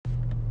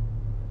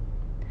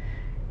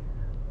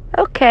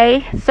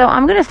Okay, so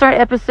I'm going to start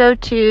episode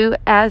 2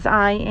 as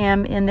I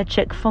am in the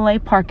Chick-fil-A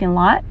parking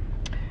lot.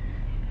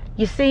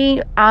 You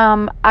see,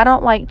 I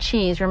don't like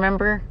cheese,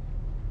 remember?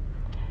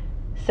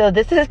 So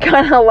this is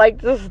kind of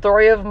like the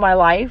story of my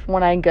life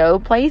when I go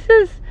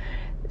places.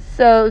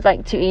 So,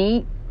 like, to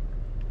eat.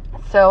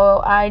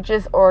 So I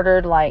just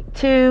ordered like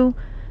 2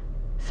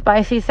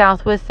 spicy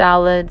Southwest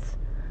salads,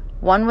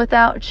 1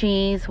 without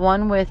cheese,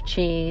 1 with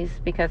cheese,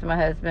 because my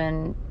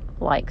husband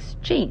likes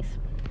cheese.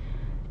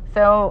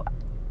 So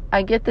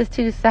I get this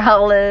 2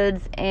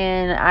 salads,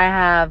 and I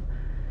have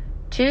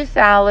 2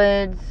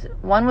 salads,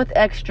 1 with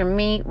extra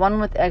meat, 1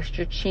 with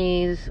extra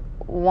cheese,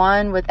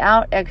 1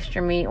 without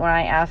extra meat when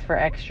I ask for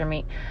extra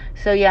meat.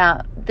 So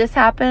yeah, this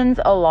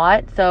happens a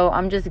lot. So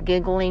I'm just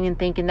giggling and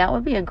thinking that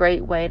would be a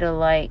great way to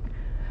like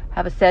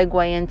have a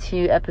segue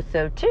into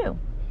episode 2.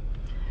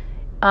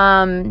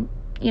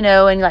 You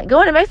know, and like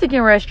going to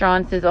Mexican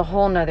restaurants is a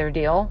whole nother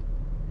deal,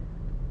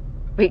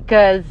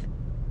 because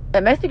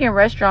at Mexican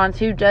restaurants,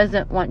 who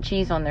doesn't want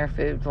cheese on their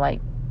food?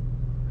 Like,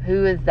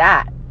 who is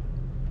that?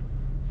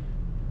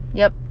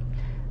 Yep,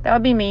 that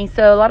would be me.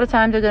 So a lot of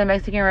times I go to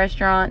Mexican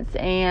restaurants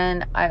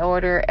and I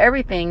order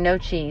everything, no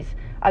cheese.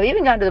 I've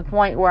even gotten to the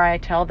point where I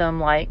tell them,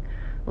 like,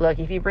 look,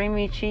 if you bring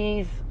me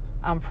cheese,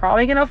 I'm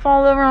probably going to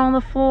fall over on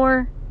the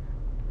floor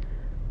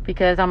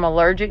because I'm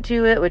allergic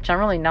to it, which I'm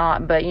really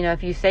not. But, you know,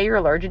 if you say you're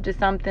allergic to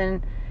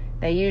something,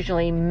 they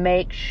usually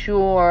make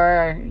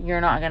sure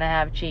you're not going to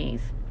have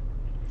cheese.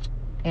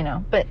 You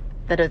know, but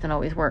that doesn't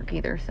always work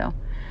either. So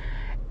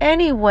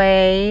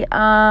anyway,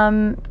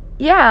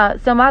 yeah,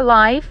 so my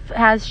life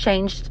has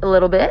changed a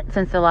little bit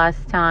since the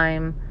last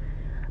time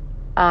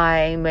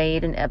I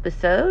made an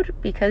episode,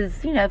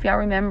 because, you know, if y'all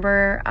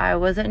remember, I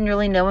wasn't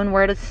really knowing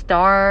where to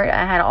start.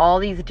 I had all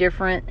these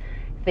different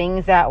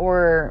things that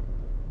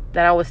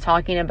I was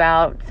talking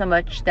about, so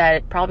much that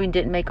it probably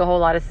didn't make a whole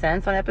lot of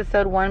sense on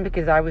episode 1,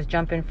 because I was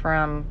jumping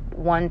from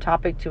one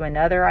topic to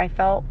another, I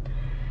felt.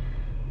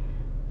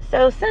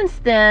 So since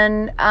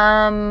then,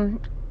 I'm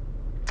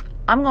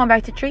going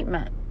back to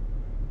treatment.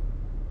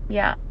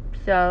 Yeah,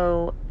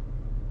 so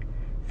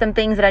some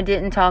things that I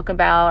didn't talk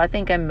about. I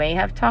think I may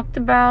have talked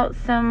about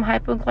some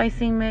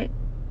hypoglycemic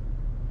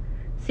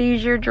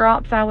seizure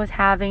drops I was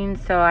having.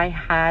 So I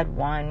had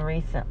one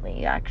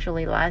recently,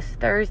 actually last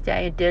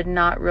Thursday. I did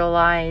not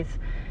realize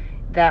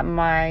that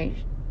my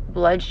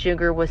blood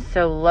sugar was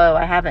so low.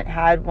 I haven't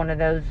had one of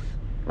those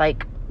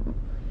like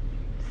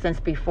since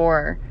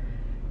before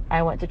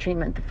I went to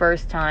treatment the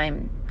first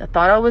time. I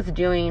thought I was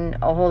doing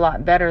a whole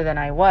lot better than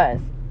I was.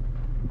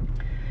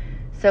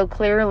 So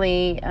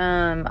clearly,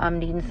 I'm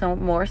needing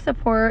some more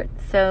support.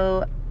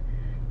 So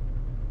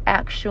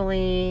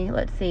actually,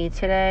 let's see,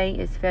 today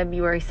is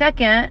February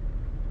 2nd.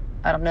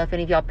 I don't know if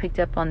any of y'all picked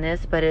up on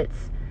this, but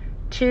it's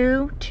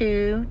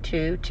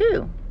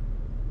 2/2/22.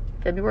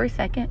 February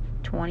 2nd,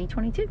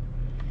 2022.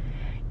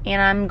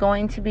 And I'm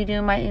going to be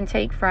doing my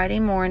intake Friday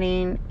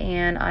morning,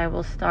 and I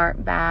will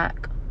start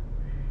back.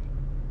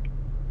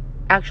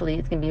 Actually,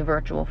 it's going to be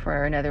virtual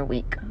for another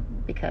week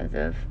because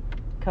of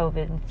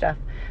COVID and stuff.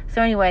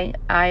 So anyway,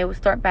 I will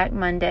start back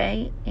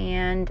Monday,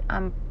 and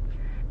I'm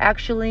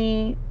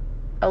actually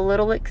a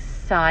little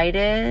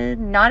excited.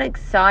 Not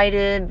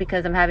excited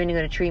because I'm having to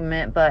go to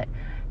treatment, but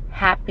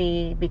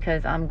happy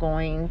because I'm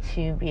going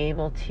to be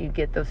able to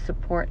get the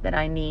support that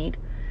I need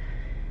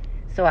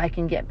so I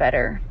can get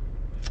better.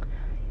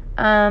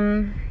 So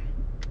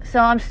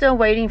I'm still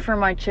waiting for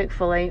my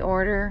Chick-fil-A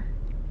order.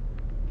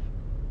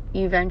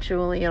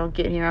 Eventually it'll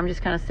get here. I'm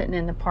just kind of sitting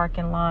in the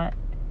parking lot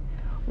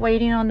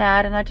waiting on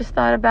that, and I just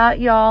thought about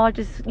y'all. I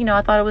just, you know,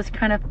 I thought it was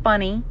kind of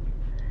funny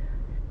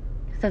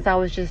since I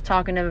was just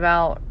talking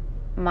about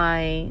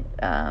my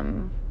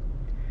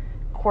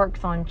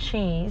quirks on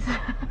cheese.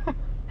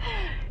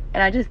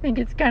 And I just think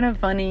it's kind of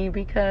funny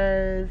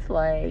because,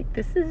 like,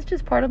 this is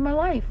just part of my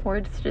life where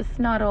it's just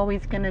not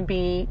always going to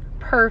be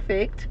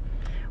perfect,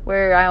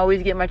 where I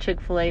always get my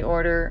Chick-fil-A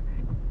order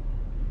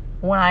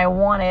when I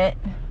want it.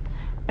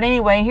 But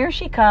anyway, here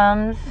she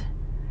comes.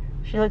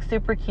 She looks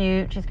super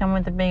cute. She's coming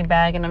with a big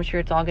bag, and I'm sure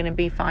it's all going to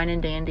be fine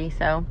and dandy.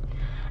 So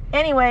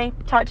anyway,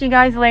 talk to you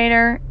guys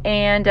later,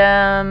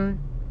 and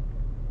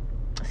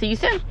see you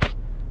soon.